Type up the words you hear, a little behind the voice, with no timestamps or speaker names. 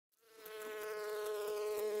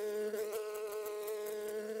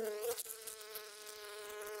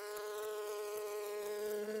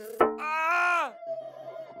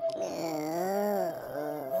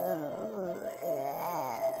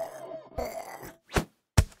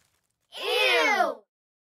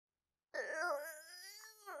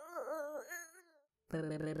Yay!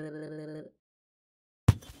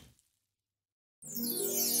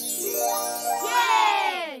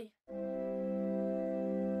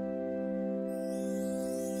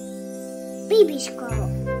 BabysCode.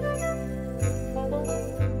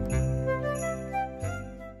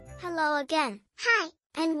 Hello again. Hi,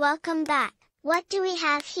 and welcome back. What do we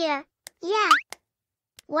have here? Yeah.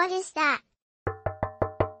 What is that?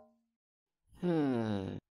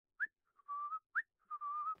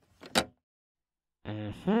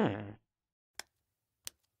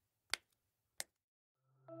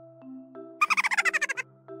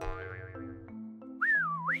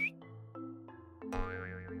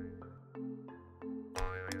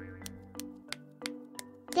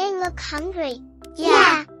 They look hungry.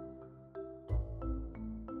 Yeah.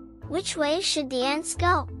 Which way should the ants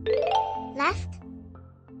go? Left?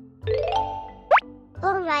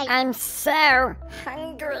 Or right? I'm so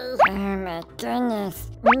hungry. Oh my goodness.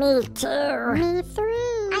 Me too. Me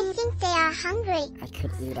too. I think they are hungry. I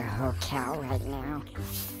could eat a whole cow right now.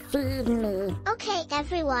 Feed me. Okay,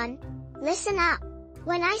 everyone. Listen up.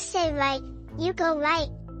 When I say right, you go right.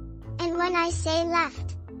 And when I say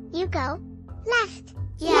left, you go left.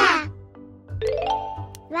 Yeah.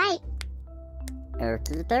 Right.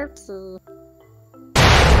 Okie dokie.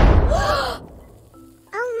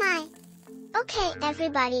 Oh my. Okay,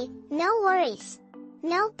 everybody, no worries.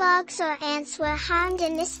 No bugs or ants were harmed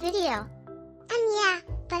in this video. Yeah,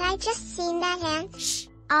 but I just seen that ant. Shh,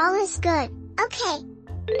 all is good. Okay.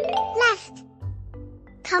 Left.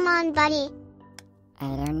 Come on, buddy. I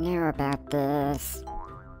don't know about this.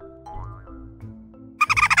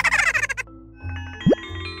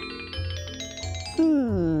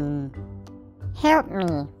 Help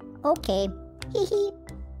me. Okay. Hee.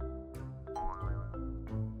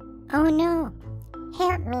 Oh no.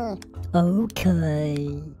 Help me.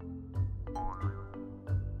 Okay.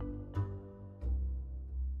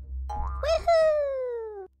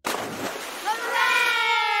 Woohoo!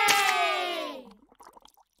 Hooray!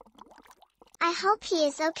 I hope he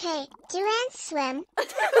is okay. Do ants swim?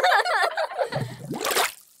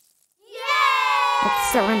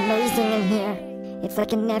 It's so amazing in here. It's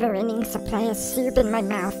like a never-ending supply of soup in my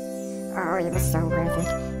mouth. Oh, it was so worth it.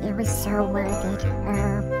 It was so worth it.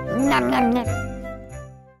 Nom nom nom.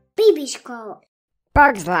 BabysCode.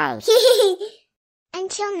 Bug's life.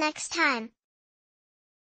 Until next time.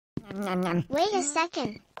 Nom nom nom. Wait a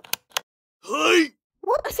second. Hi!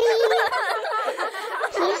 Whoopsie!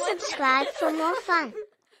 Please subscribe for more fun.